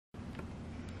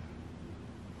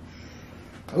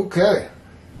Okay,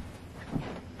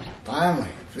 finally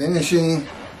finishing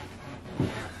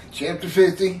chapter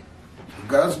 50 of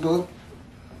God's book,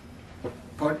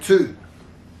 part 2.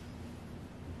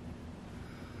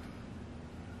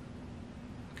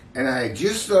 And I had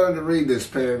just started to read this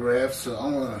paragraph, so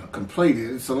I'm going to complete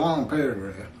it. It's a long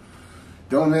paragraph.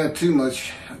 Don't have too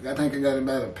much. I think I got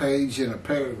about a page in a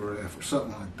paragraph or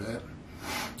something like that.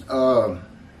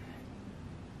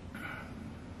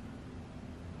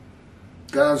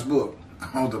 God's book.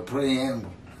 Oh, the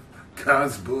preamble.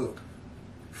 God's book.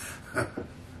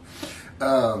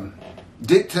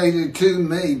 Dictated to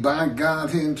me by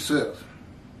God himself.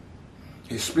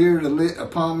 His spirit is lit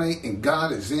upon me, and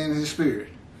God is in his spirit.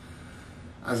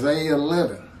 Isaiah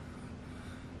 11.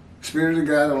 Spirit of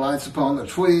God alights upon the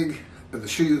twig of the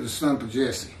shoot of the stump of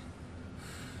Jesse.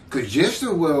 Because just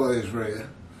as well as read,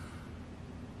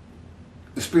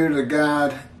 the Spirit of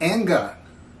God and God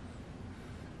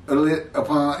lit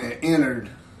upon and entered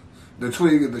the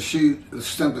twig of the shoot of the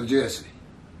stump of Jesse.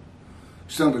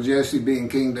 Stump of Jesse being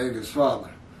King David's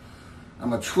father.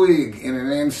 I'm a twig in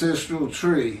an ancestral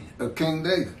tree of King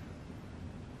David.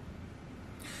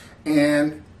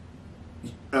 And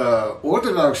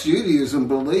Orthodox Judaism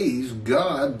believes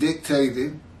God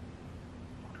dictated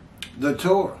the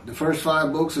Torah, the first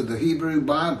 5 books of the Hebrew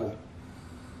Bible,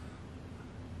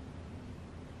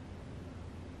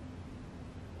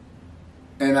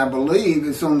 and I believe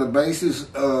it's on the basis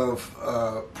of,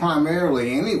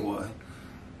 primarily anyway,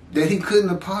 that he couldn't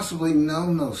have possibly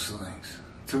known those things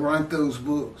to write those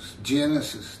books.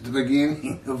 Genesis, the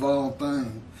beginning of all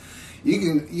things. You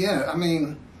can,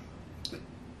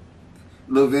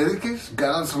 Leviticus,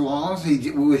 God's laws,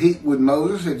 would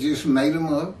Moses have just made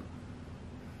them up?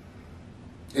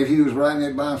 If he was writing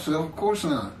it by himself? Of course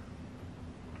not.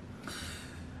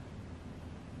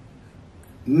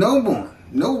 No one,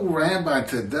 no rabbi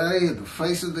today at the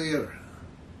face of the earth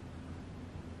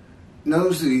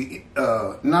knows the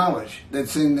knowledge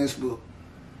that's in this book.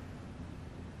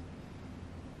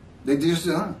 They just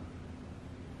don't.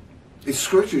 It's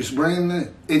scripture. It's brand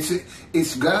new.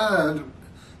 It's God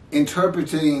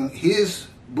interpreting his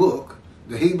book,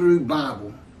 the Hebrew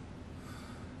Bible,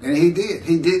 and he did.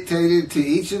 He dictated to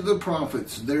each of the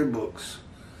prophets their books.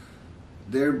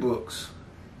 Their books.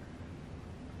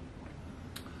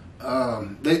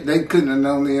 They couldn't have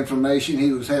known the information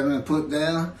he was having to put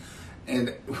down,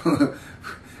 and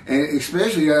and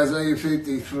especially Isaiah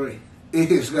 53. It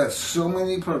has got so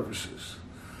many purposes.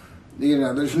 You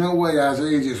know, there's no way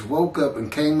Isaiah just woke up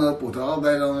and came up with all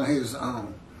that on his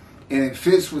own. And it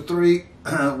fits with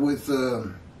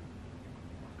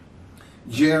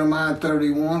Jeremiah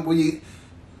 31.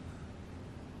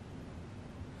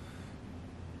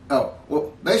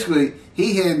 Basically,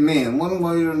 he had men, one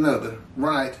way or another,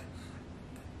 write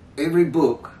every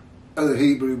book of the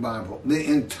Hebrew Bible. The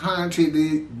entirety of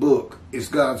the book is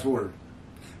God's Word.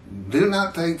 Do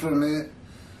not take from it.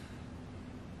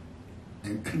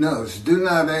 And notice, do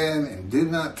not add and do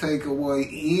not take away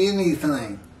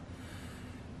anything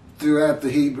throughout the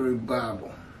Hebrew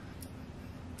Bible.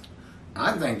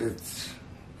 I think that's,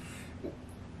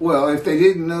 if they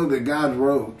didn't know that God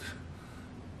wrote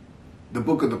the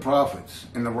book of the prophets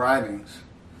and the writings,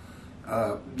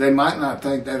 they might not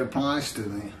think that applies to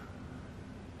them.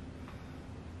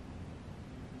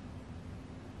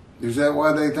 Is that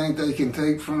why they think they can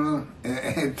take from them and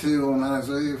add to on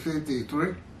Isaiah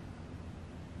 53?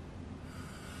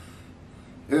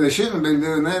 Yeah, they shouldn't have been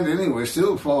doing that anyway.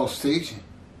 Still false teaching.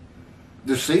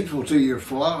 Deceitful to your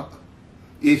flock,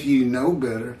 if you know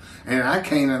better. And I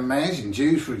can't imagine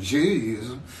Jews for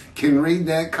Judaism can read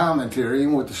that commentary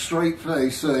and with a straight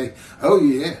face say, oh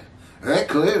yeah, that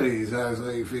clearly is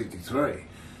Isaiah 53.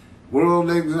 World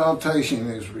exaltation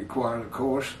is required, of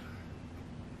course.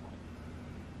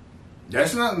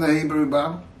 That's not in the Hebrew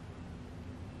Bible.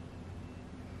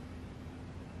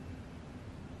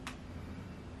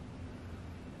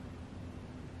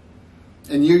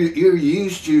 And you're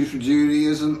used, Jews for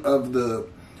Judaism, of the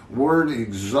word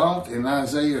exalt in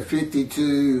Isaiah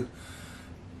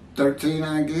 52:13,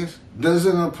 I guess,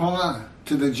 doesn't apply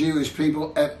to the Jewish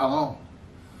people at all.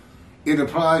 It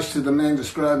applies to the man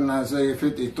described in Isaiah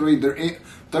 53.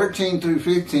 13 through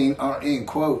 15 are in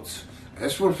quotes.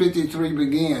 That's where 53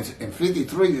 begins. And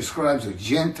 53 describes a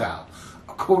Gentile,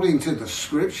 according to the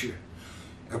scripture,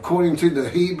 according to the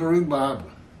Hebrew Bible.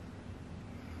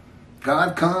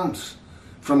 God comes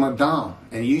from Edom,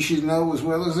 and you should know as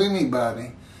well as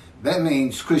anybody, that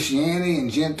means Christianity and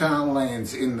Gentile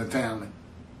lands in the Talmud.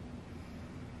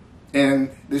 And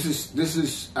this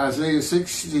is Isaiah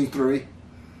 63.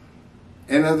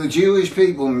 And of the Jewish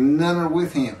people, none are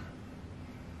with him.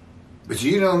 But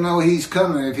you don't know he's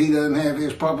coming if he doesn't have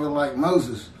his prophet like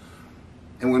Moses.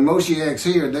 And when Moshiach's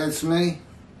here, that's me,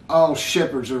 all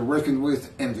shepherds are reckoned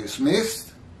with and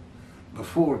dismissed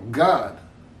before God.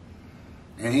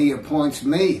 And he appoints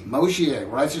me,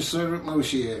 Moshiach, righteous servant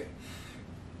Moshiach,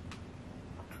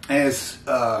 as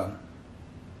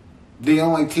the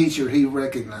only teacher he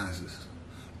recognizes.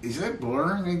 Is that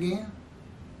blurring again?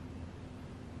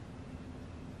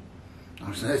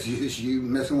 Or is that just you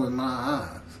messing with my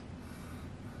eyes?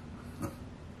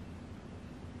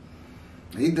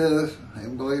 He does.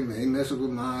 And believe me, he messes with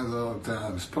my eyes all the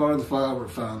time. It's part of the fire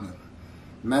refinement.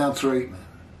 Maltreatment.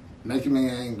 Making me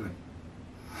angry.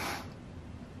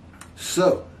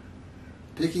 So,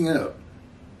 picking up.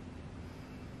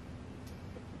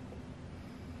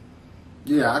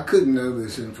 Yeah, I couldn't know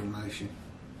this information.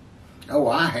 Oh,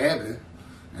 I have it.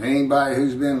 And anybody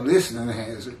who's been listening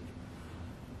has it.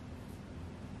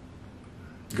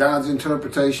 God's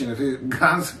interpretation of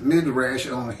God's midrash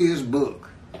on his book.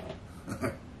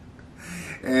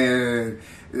 And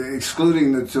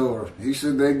excluding the Torah. He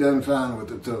said they done fine with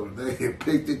the Torah. They had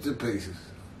picked it to pieces.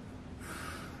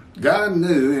 God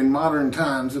knew in modern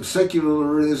times of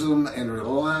secularism and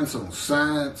reliance on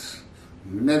science,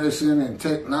 medicine, and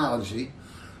technology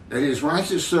that his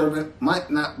righteous servant might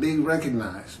not be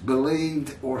recognized,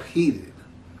 believed, or heeded.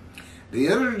 The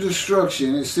utter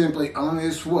destruction is simply on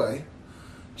its way,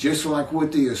 just like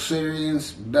with the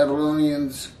Assyrians,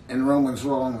 Babylonians, and Romans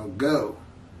long ago.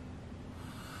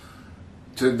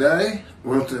 Today,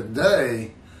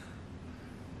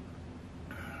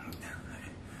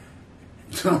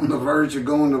 it's on the verge of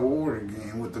going to war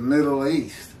again with the Middle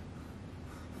East.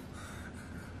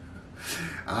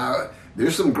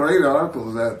 There's some great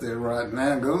articles out there right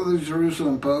now. Go to the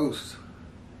Jerusalem Post.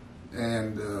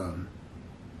 And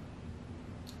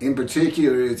in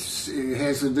particular, it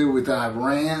has to do with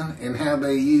Iran and how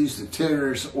they use the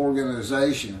terrorist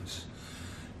organizations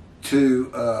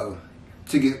to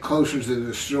get closer to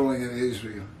destroying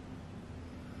Israel.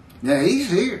 Now,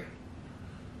 he's here.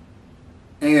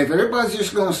 And if everybody's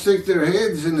just going to stick their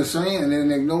heads in the sand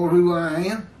and ignore who I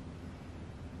am,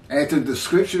 after the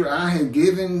scripture I have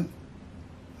given,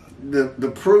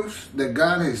 the proof that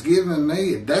God has given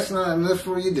me, if that's not enough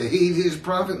for you to heed his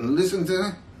prophet and listen to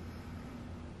him,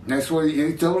 that's what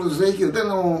he told Ezekiel. They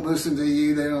don't listen to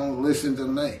you, they don't listen to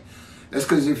me. That's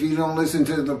because if you don't listen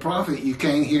to the prophet, you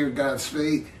can't hear God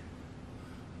speak.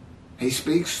 He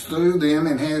speaks through them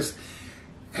and has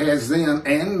them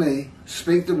and me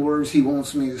speak the words he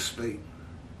wants me to speak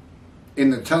in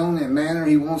the tone and manner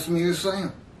he wants me to say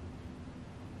them.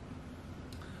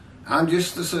 I'm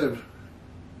just the servant,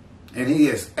 and he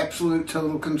has absolute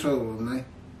total control of me.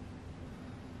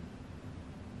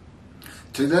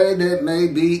 Today that may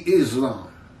be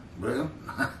Islam. Well,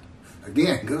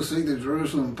 again, go see the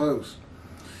Jerusalem Post.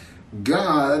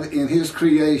 God in his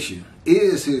creation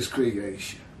is his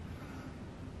creation.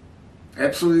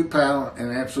 Absolute power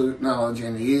and absolute knowledge,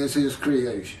 and he is his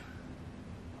creation.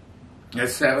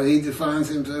 That's how he defines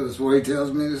himself. That's what he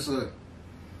tells me to say.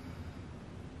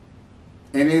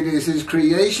 And it is his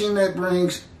creation that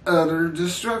brings utter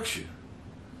destruction.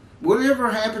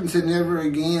 Whatever happened to never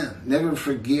again, never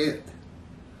forget?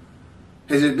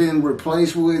 Has it been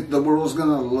replaced with the world's going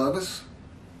to love us?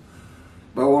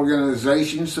 By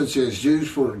organizations such as Jews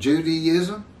for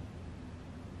Judaism?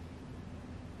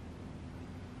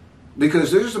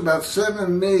 Because there's about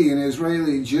 7 million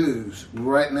Israeli Jews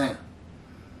right now.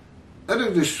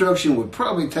 Utter destruction would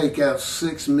probably take out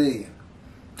 6 million.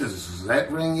 Does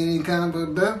that ring any kind of a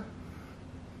bell?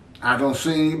 I don't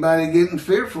see anybody getting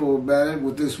fearful about it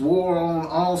with this war on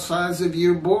all sides of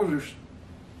your borders.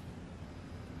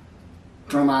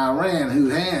 From Iran, who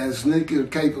has nuclear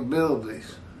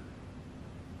capabilities.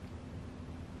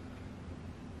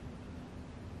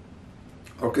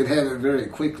 Or could have it very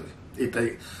quickly.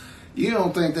 You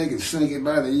don't think they could sneak it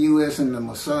by the U.S. and the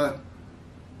Mossad?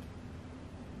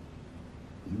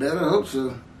 Better hope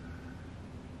so.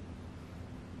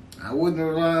 I wouldn't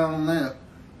rely on that.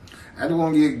 I don't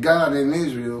want to get God in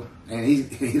Israel, and he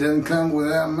doesn't come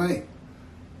without me.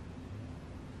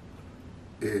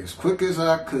 As quick as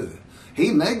I could.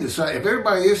 He may decide, if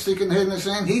everybody is sticking their head in the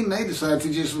sand, he may decide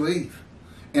to just leave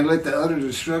and let the utter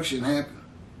destruction happen.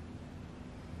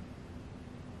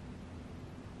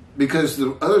 Because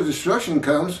the utter destruction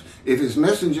comes if his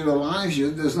messenger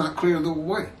Elijah does not clear the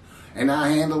way. And I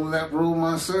handle that rule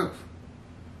myself.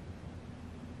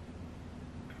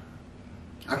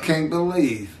 I can't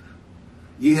believe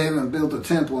you haven't built a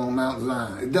temple on Mount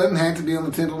Zion. It doesn't have to be on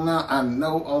the Temple Mount. I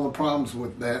know all the problems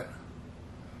with that.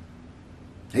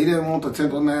 He doesn't want the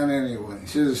Temple Mount anyway. He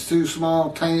says it's too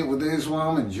small, tainted with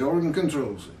Islam, and Jordan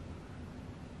controls it.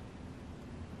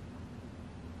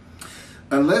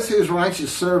 unless his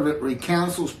righteous servant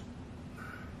recounsels.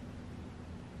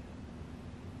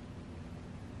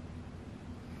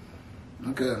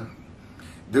 Okay.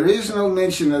 There is no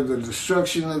mention of the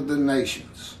destruction of the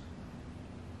nations.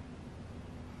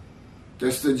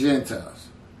 That's the Gentiles.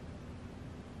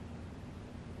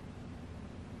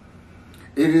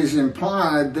 It is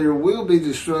implied there will be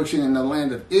destruction in the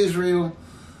land of Israel,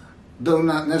 though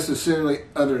not necessarily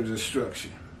utter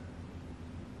destruction.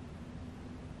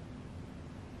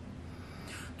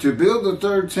 To build the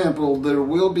third temple, there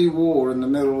will be war in the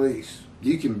Middle East.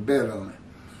 You can bet on it.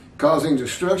 Causing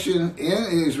destruction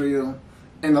in Israel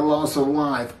and the loss of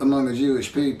life among the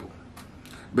Jewish people.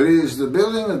 But it is the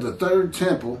building of the third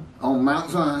temple on Mount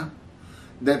Zion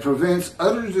that prevents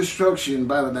utter destruction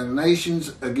by the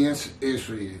nations against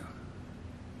Israel.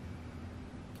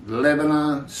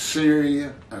 Lebanon,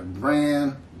 Syria,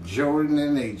 Iran, Jordan,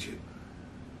 and Egypt.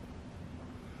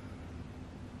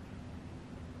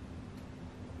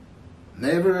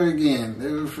 Never again,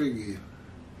 never forget.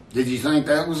 Did you think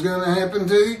that was going to happen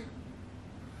to you?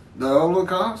 The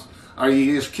Holocaust? Are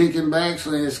you just kicking back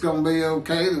saying it's going to be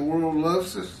okay, the world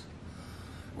loves us?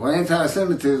 Well,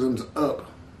 anti-Semitism's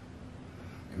up.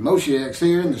 And Moshiach's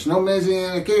here, and there's no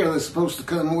Messianic heir that's supposed to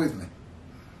come with me.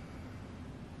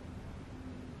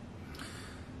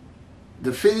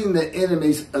 Defeating the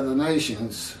enemies of the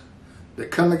nations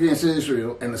that come against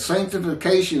Israel and the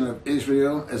sanctification of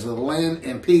Israel as a land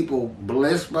and people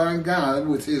blessed by God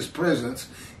with his presence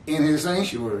in his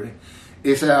sanctuary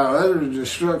is how utter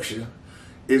destruction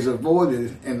is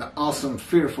avoided in the awesome,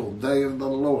 fearful day of the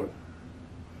Lord.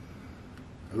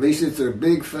 At least it's a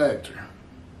big factor.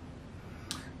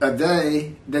 A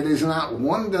day that is not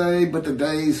one day, but the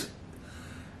days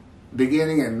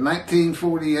beginning in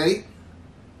 1948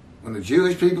 when the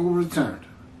Jewish people returned.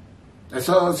 That's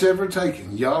all it's ever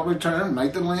taken. Y'all return,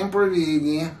 make the land pretty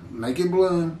again, make it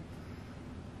bloom,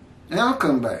 and I'll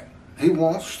come back. He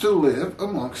wants to live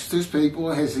amongst his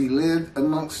people as he lived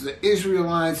amongst the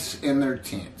Israelites in their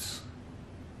tents.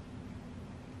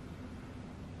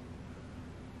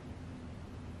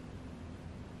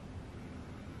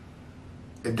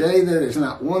 A day that is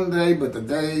not one day, but the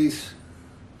days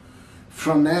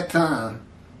from that time,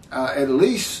 at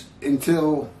least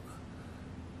until,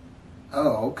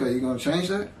 oh, okay, you're going to change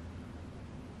that?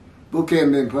 Book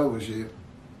hasn't been published yet.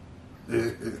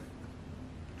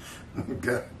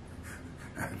 God.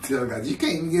 I tell God, you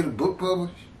can't even get a book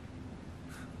published.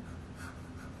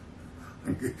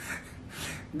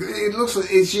 It looks like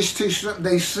it's just too.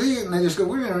 They see it and they just go,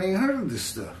 "We never even heard of this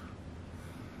stuff."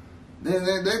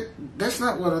 That's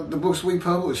not what the books we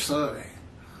publish say.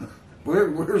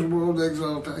 Where's world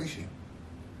exaltation?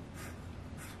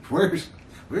 Where's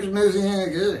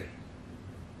Messianic heir?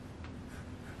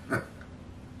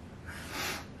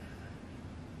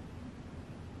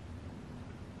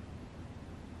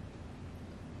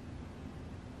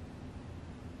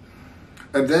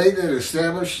 A day that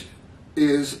established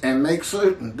is and makes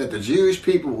certain that the Jewish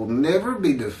people will never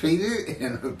be defeated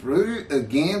and uprooted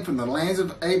again from the lands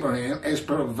of Abraham as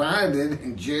provided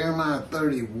in Jeremiah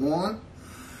 31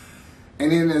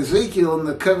 and in Ezekiel in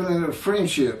the covenant of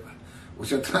friendship,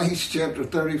 which I think is chapter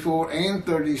 34 and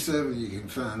 37. You can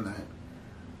find that.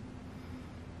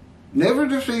 Never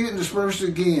defeated and dispersed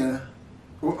again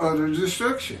or utter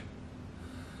destruction.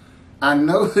 I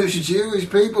know there's Jewish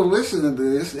people listening to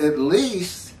this. At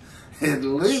least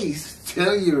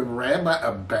tell your rabbi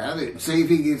about it. See if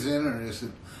he gets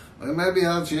interested. Well, maybe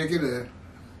I'll check it out.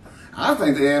 I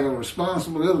think they have a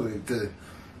responsibility to.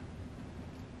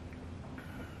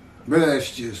 But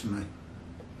that's just me.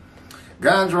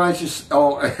 God's righteous,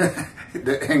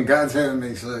 and God's having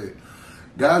me say it.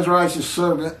 God's righteous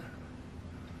servant,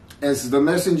 as the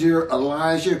messenger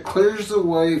Elijah, clears the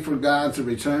way for God to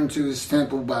return to his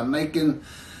temple by being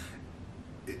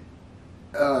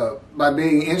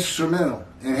instrumental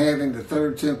in having the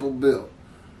third temple built.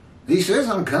 He says,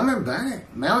 I'm coming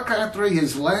back. Malachi 3,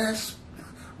 his last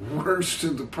words to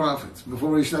the prophets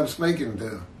before he stops speaking to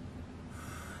them.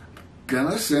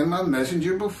 Gonna send my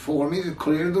messenger before me to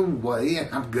clear the way,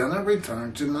 and I'm gonna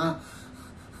return to my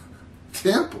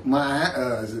temple.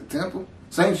 Is it temple?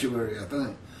 Sanctuary, I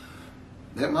think.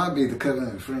 That might be the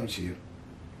covenant of friendship,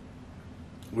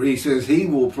 where he says he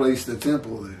will place the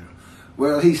temple there.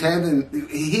 Well, he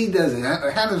does it.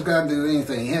 How does God do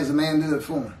anything? He has a man do it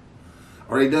for him.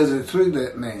 Or he does it through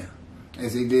that man,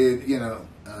 as he did,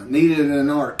 needed an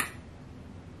ark.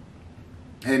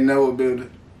 Had Noah build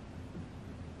it.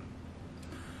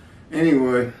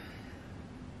 Anyway,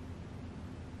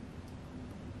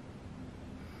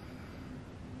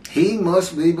 he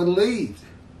must be believed.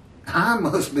 I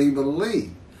must be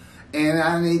believed. And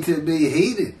I need to be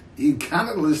heeded. You kind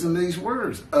of listen to these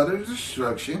words, utter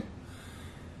destruction,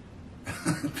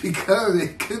 because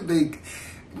it could be.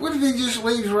 What if he just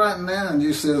leaves right now and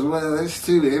just says, well, it's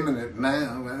too imminent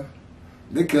now. Well,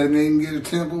 they couldn't even get a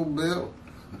temple built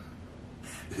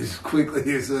as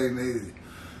quickly as they needed.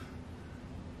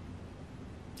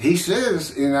 He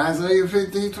says in Isaiah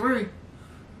 53,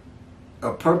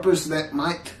 a purpose that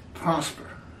might prosper.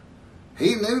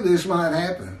 He knew this might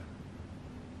happen.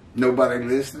 Nobody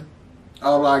listening.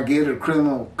 All I get are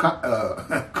criminal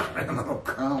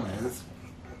comments.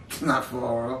 It's not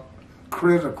far off.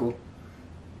 Critical.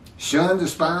 Shunned,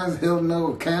 despised, held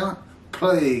no account.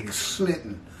 Plagued,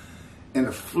 smitten, and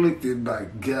afflicted by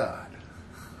God.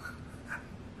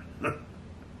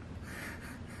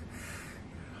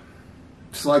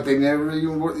 It's like they never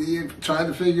even tried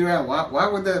to figure out why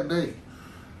would that be.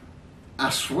 I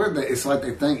swear that it's like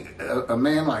they think a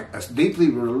man like a deeply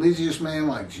religious man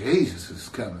like Jesus is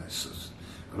coming. It's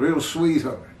a real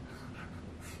sweetheart.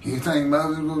 You think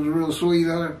Moses was a real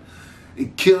sweetheart? He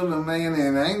killed a man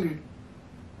in anger.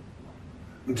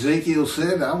 Ezekiel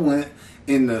said, I went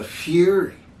in the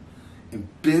fury and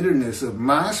bitterness of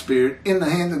my spirit in the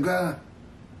hand of God.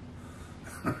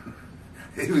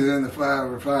 He was in the fire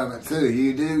of refinement too.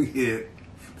 You do get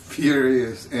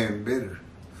furious and bitter.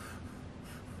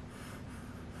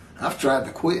 I've tried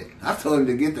to quit. I've told him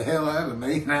to get the hell out of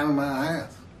me and out of my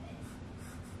house.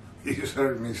 He just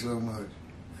hurt me so much.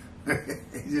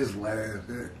 He just laughed.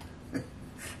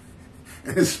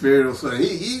 And his spirit will say,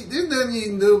 there's nothing you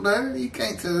can do about it. You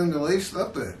can't tell him to leave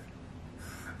stuff there.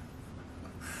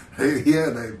 Yeah,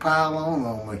 they pile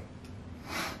on me.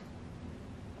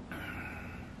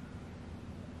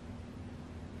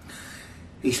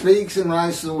 He speaks and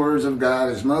writes the words of God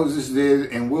as Moses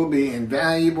did, and will be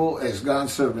invaluable as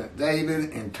God's servant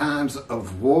David in times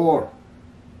of war.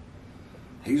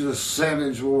 He's a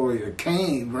savage warrior.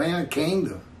 King, ran a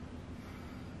kingdom.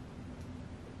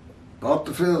 Fought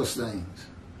the Philistines.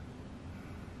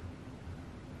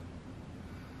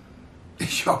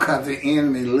 Y'all got the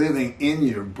enemy living in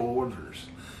your borders.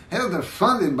 Hell, they're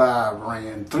funded by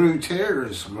Iran through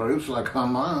terrorist groups like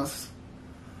Hamas.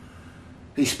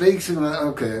 He speaks in the,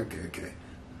 okay.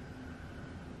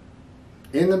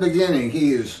 In the beginning,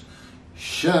 he is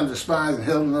shunned, despised, and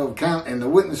held no account, and the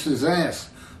witnesses ask,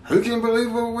 who can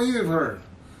believe what we have heard?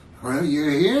 Well,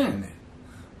 you're hearing it.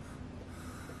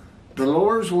 The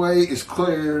Lord's way is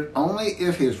cleared only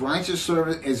if his righteous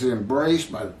servant is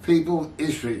embraced by the people of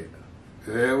Israel.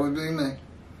 That would be me.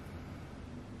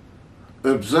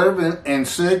 Observant and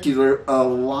secular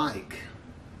alike.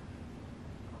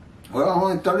 Well,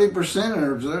 only 30%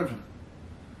 are observant.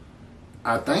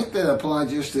 I think that applied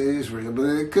just to Israel, but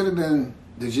it could have been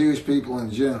the Jewish people in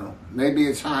general. Maybe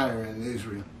it's higher in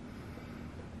Israel.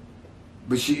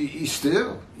 But you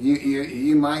still,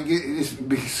 you might get,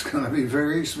 it's going to be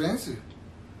very expensive.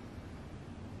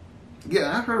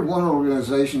 Yeah, I heard one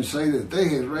organization say that they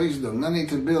had raised the money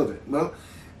to build it. Well,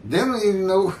 they don't even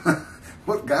know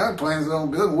what God plans on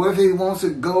building. What if he wants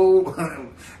it gold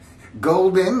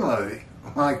inlay,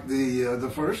 like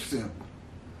the first temple?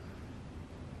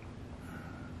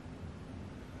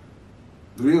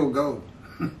 Real gold.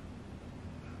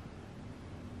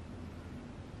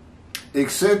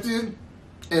 Accepted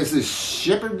as the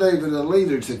shepherd David, a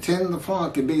leader to tend the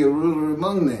flock and be a ruler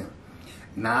among them,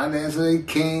 not as a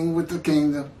king with the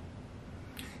kingdom.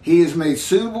 He is made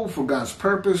suitable for God's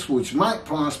purpose, which might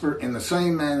prosper in the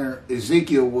same manner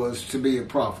Ezekiel was to be a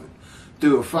prophet,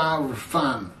 through a fire of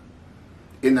refinement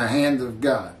in the hand of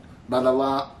God, by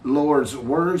the Lord's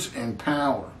words and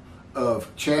power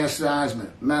of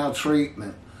chastisement,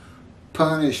 maltreatment,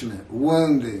 punishment,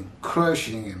 wounding,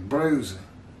 crushing, and bruising.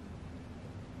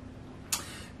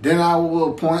 Then I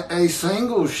will appoint a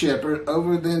single shepherd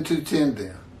over them to tend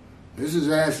them. This is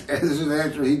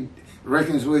after he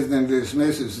reckons with and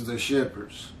dismisses the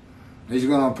shepherds. He's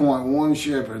going to appoint one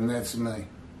shepherd, and that's me.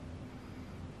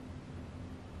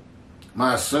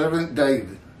 My servant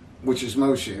David, which is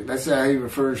Moshe. That's how he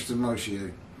refers to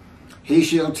Moshe. He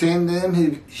shall tend them.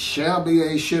 He shall be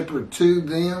a shepherd to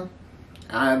them.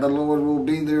 I, the Lord, will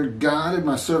be their God, and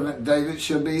my servant David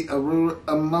shall be a ruler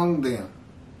among them.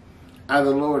 I,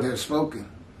 the Lord, have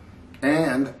spoken,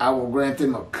 and I will grant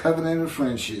them a covenant of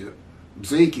friendship.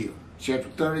 Ezekiel chapter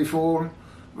 34,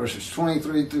 verses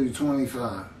 23 through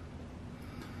 25.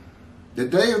 The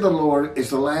day of the Lord is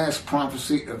the last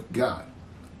prophecy of God.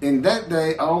 In that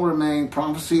day, all remaining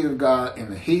prophecy of God in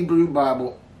the Hebrew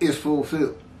Bible is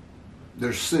fulfilled.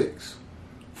 There's 6.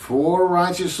 4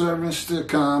 righteous servants to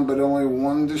come, but only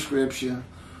one description.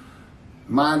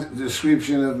 My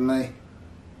description of me.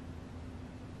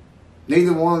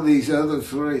 Neither one of these other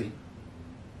three,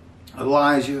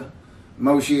 Elijah,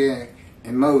 Moshe,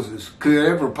 and Moses, could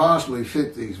ever possibly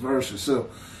fit these verses. So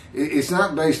it's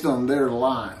not based on their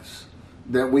lives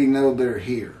that we know they're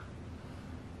here.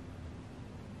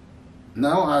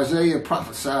 No, Isaiah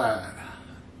prophesied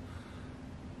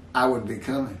I would be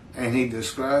coming, and he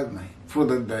described me for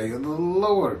the day of the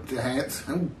Lord.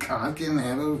 God can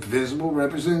have a visible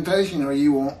representation, or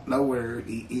you won't know where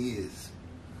he is.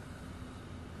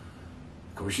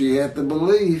 Of course, you have to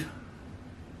believe.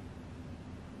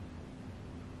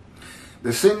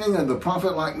 The sending of the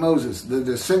prophet like Moses, the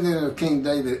descendant of King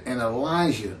David, and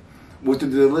Elijah, with the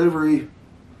delivery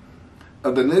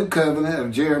of the new covenant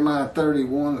of Jeremiah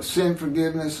 31, of sin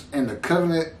forgiveness, and the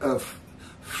covenant of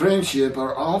friendship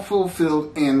are all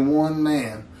fulfilled in one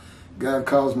man God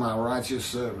calls my righteous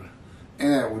servant,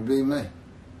 and that would be me.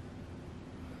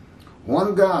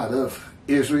 One God of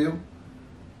Israel,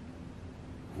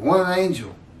 one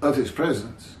angel of his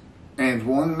presence, and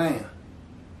one man,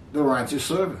 the righteous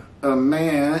servant, a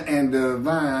man and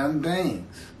divine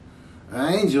beings.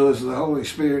 An angel is the Holy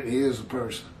Spirit, he is a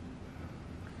person.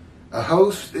 A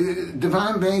host,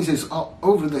 divine beings is all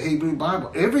over the Hebrew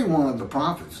Bible. Every one of the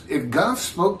prophets. If God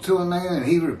spoke to a man and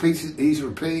he's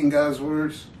repeating God's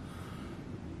words,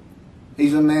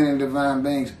 he's a man in divine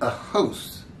beings, a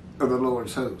host of the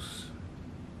Lord's hosts,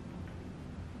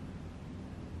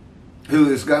 who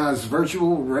is God's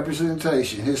virtual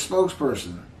representation, his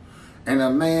spokesperson, and a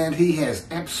man he has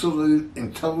absolute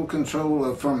and total control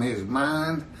of, from his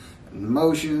mind,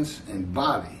 emotions, and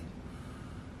body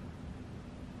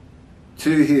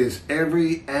to his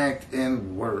every act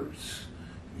and words,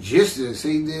 just as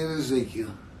he did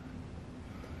Ezekiel.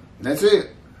 That's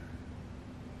it.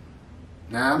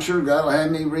 Now, I'm sure God will have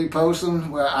me repost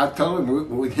them. Well, I told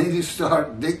him we need to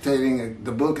start dictating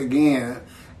the book again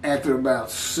after about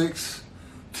 6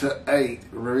 to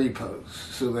 8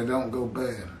 reposts, so they don't go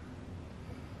bad.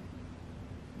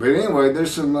 But anyway,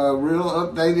 there's some real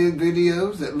updated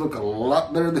videos that look a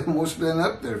lot better than what's been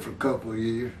up there for a couple of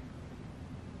years,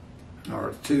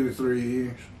 or 2 or 3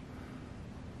 years.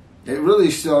 It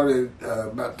really started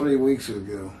about 3 weeks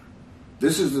ago.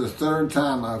 This is the 3rd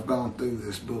time I've gone through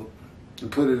this book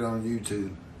and put it on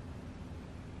YouTube.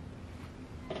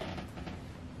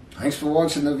 Thanks for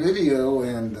watching the video,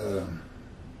 and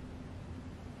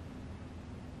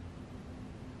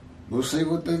we'll see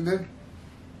what they do.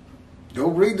 Go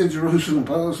read the Jerusalem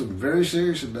Post. I'm very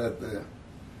serious about that.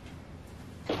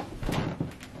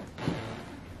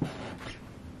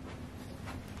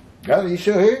 Got it? You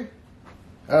still here?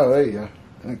 Oh, there you go.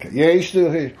 Okay. Yeah, he's still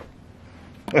here.